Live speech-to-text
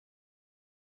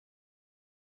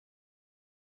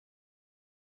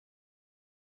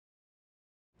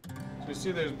You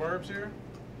see there's barbs here?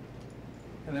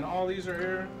 And then all these are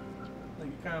here. Like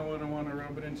you kind of wouldn't want to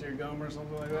rub it into your gum or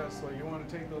something like that, so you want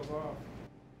to take those off.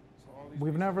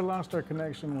 We've never lost our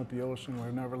connection with the ocean.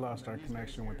 We've never lost our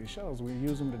connection with these shells. We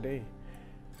use them today,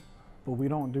 but we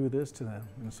don't do this to them,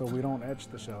 and so we don't etch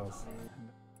the shells.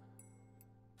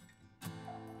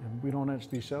 And we don't etch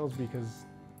these shells because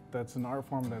that's an art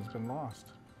form that's been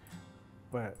lost.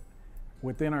 But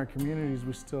within our communities,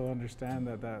 we still understand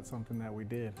that that's something that we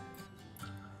did.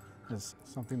 It's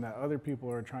something that other people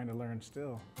are trying to learn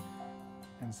still.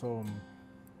 And so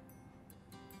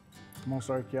most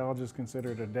archaeologists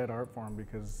consider it a dead art form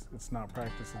because it's not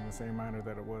practiced in the same manner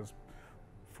that it was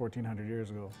 1,400 years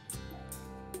ago.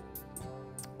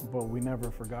 But we never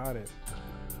forgot it.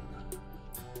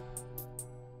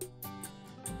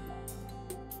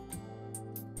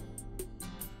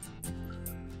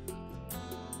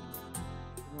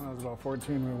 When I was about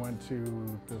 14, we went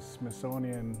to the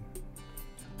Smithsonian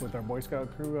with our Boy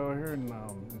Scout crew out here in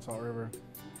Salt River.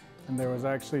 And there was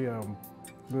actually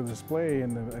the display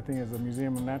in the, I think it's the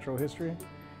Museum of Natural History.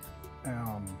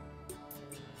 And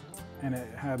it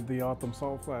had the Autumn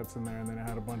salt flats in there, and then it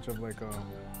had a bunch of like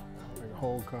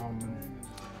Hohokam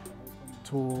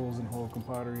tools and Hohokam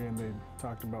pottery, and they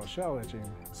talked about shell etching.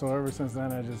 So ever since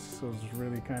then, I just was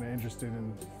really kind of interested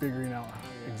in figuring out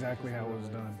exactly how it was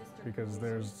done, because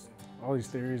there's all these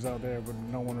theories out there, but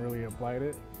no one really applied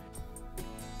it.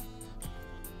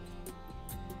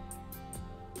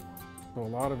 So a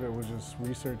lot of it was just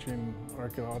researching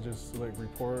archaeologists' like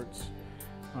reports,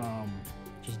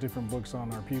 just different books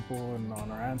on our people and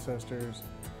on our ancestors,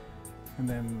 and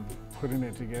then putting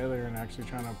it together and actually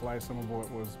trying to apply some of what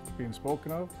was being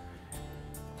spoken of,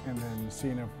 and then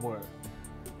seeing if what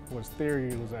was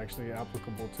theory was actually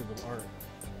applicable to the art.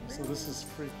 So this is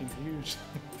freaking huge.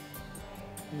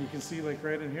 And you can see like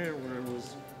right in here where it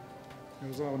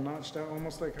was all notched out,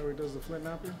 almost like how he does the flint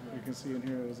knapper. You can see in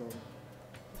here it was all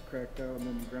cracked out and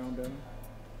then ground down.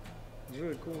 It's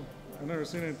really cool. I've never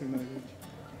seen anything that huge.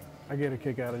 I get a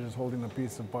kick out of just holding a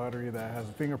piece of pottery that has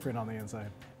a fingerprint on the inside.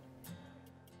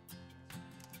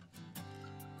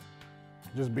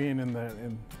 Just being in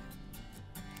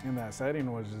that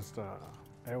setting was just,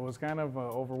 it was kind of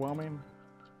overwhelming.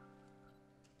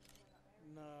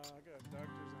 No, I got doctor's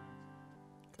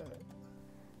hands. Good.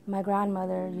 My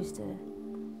grandmother used to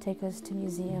take us to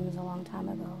museums a long time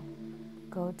ago.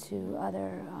 Go to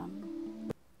other,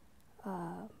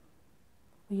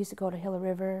 we used to go to Gila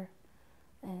River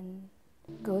and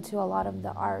go to a lot of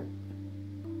the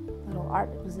little art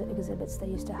exhibits they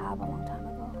used to have a long time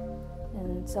ago.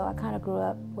 And so I kind of grew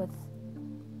up with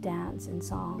dance and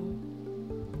song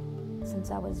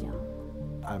since I was young.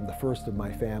 I'm the first of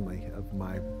my family, of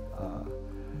my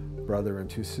brother and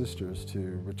two sisters,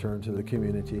 to return to the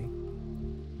community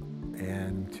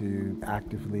and to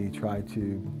actively try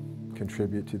to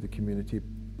contribute to the community,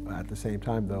 at the same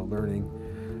time though learning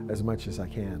as much as I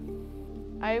can.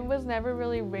 I was never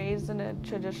really raised in a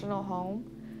traditional home.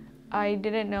 I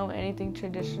didn't know anything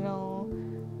traditional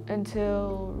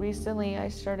until recently. I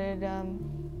started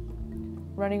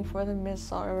running for the Miss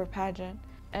Salt River pageant.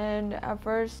 And at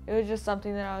first it was just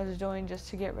something that I was doing just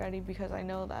to get ready, because I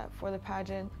know that for the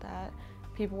pageant that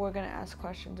people were going to ask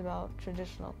questions about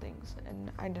traditional things,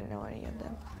 and I didn't know any of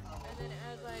them. And then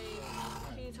as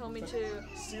he told me to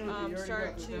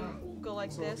start to go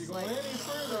like this,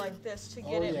 to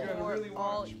get it more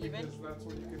all even. So,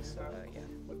 yeah.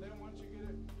 But then once you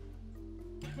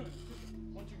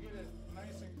get it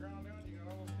nice and ground down, you got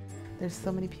all those things. There's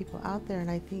so many people out there,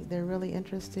 and I think they're really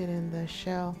interested in the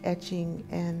shell etching,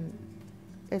 and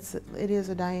it is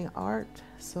a dying art.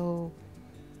 So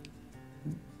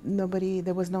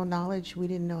there was no knowledge. We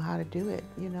didn't know how to do it,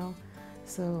 you know.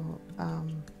 So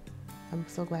I'm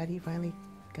so glad he finally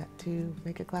got to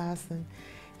make a class, and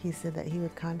he said that he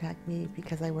would contact me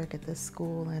because I work at this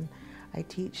school and I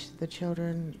teach the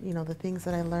children, you know, the things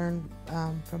that I learned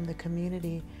from the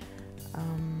community.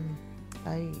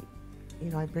 I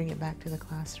bring it back to the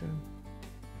classroom.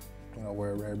 You know,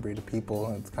 we're a rare breed of people,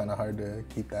 and it's kind of hard to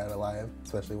keep that alive,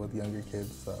 especially with younger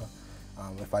kids. So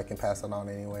if I can pass it on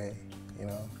any way, you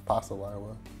know, possible, I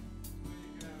will.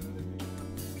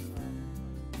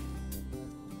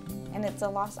 And it's a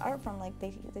lost art form. Like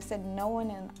they said, no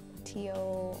one in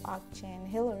T.O., Auction,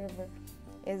 Gila River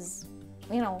is,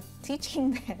 you know,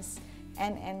 teaching this.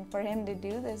 And for him to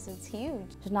do this, it's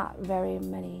huge. There's not very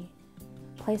many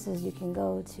places you can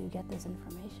go to get this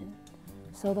information.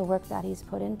 So the work that he's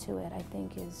put into it, I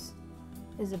think, is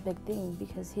a big thing,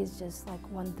 because he's just like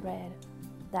one thread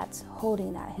that's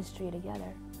holding that history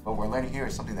together. What we're learning here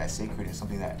is something that's sacred, and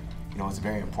something that, you know, is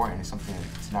very important. It's something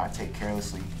to not take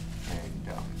carelessly, and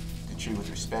to treated with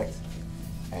respect.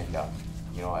 And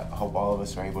you know, I hope all of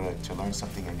us are able to learn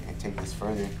something and take this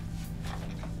further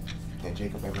than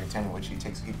Jacob ever intended, which he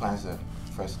plans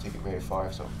for us to take it very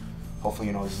far. So hopefully,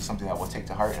 you know, this is something that we'll take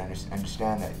to heart and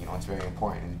understand that, you know, it's very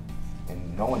important,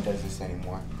 and no one does this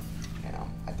anymore. And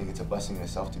I think it's a blessing in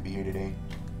itself to be here today.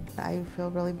 I feel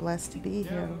really blessed to be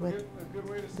here with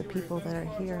the people that are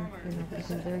here, you know,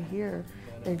 because they're here.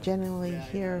 They're genuinely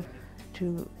here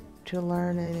to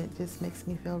learn, and it just makes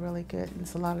me feel really good. And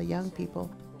it's a lot of young people.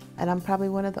 And I'm probably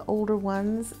one of the older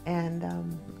ones, and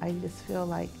I just feel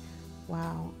like,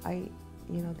 wow,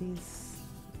 you know,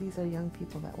 these are young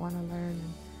people that want to learn,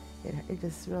 and it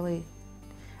just really,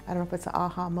 I don't know if it's an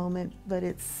aha moment, but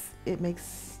it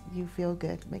makes you feel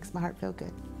good, it makes my heart feel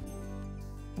good.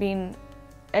 Being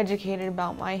educated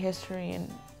about my history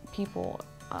and people,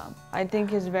 I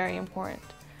think is very important,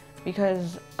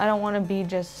 because I don't want to be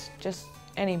just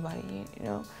anybody, you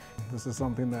know. This is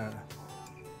something that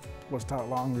was taught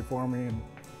long before me and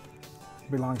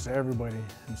belongs to everybody.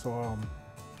 And so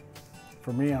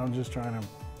for me, I'm just trying to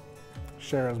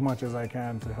share as much as I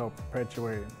can to help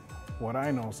perpetuate what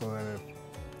I know, so that if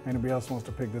anybody else wants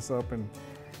to pick this up and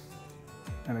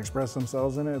express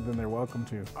themselves in it, then they're welcome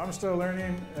to. I'm still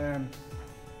learning, and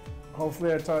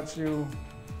hopefully I taught you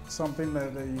something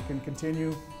that you can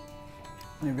continue.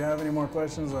 And if you have any more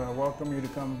questions, I welcome you to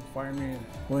come find me.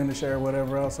 Willing to share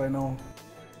whatever else I know.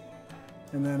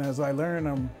 And then as I learn,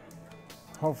 I'm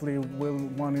hopefully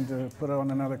wanting to put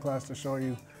on another class to show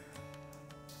you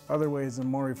other ways and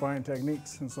more refined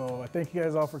techniques. And so I thank you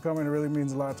guys all for coming. It really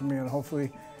means a lot to me, and hopefully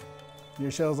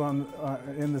your shells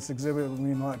in this exhibit will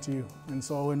mean a lot to you. And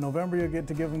so in November, you'll get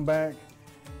to give them back.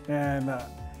 And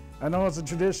I know it's a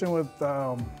tradition with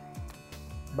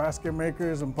basket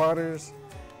makers and potters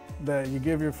that you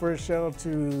give your first shell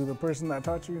to the person that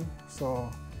taught you. So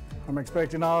I'm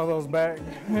expecting all of those back.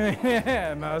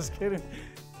 No, I was kidding.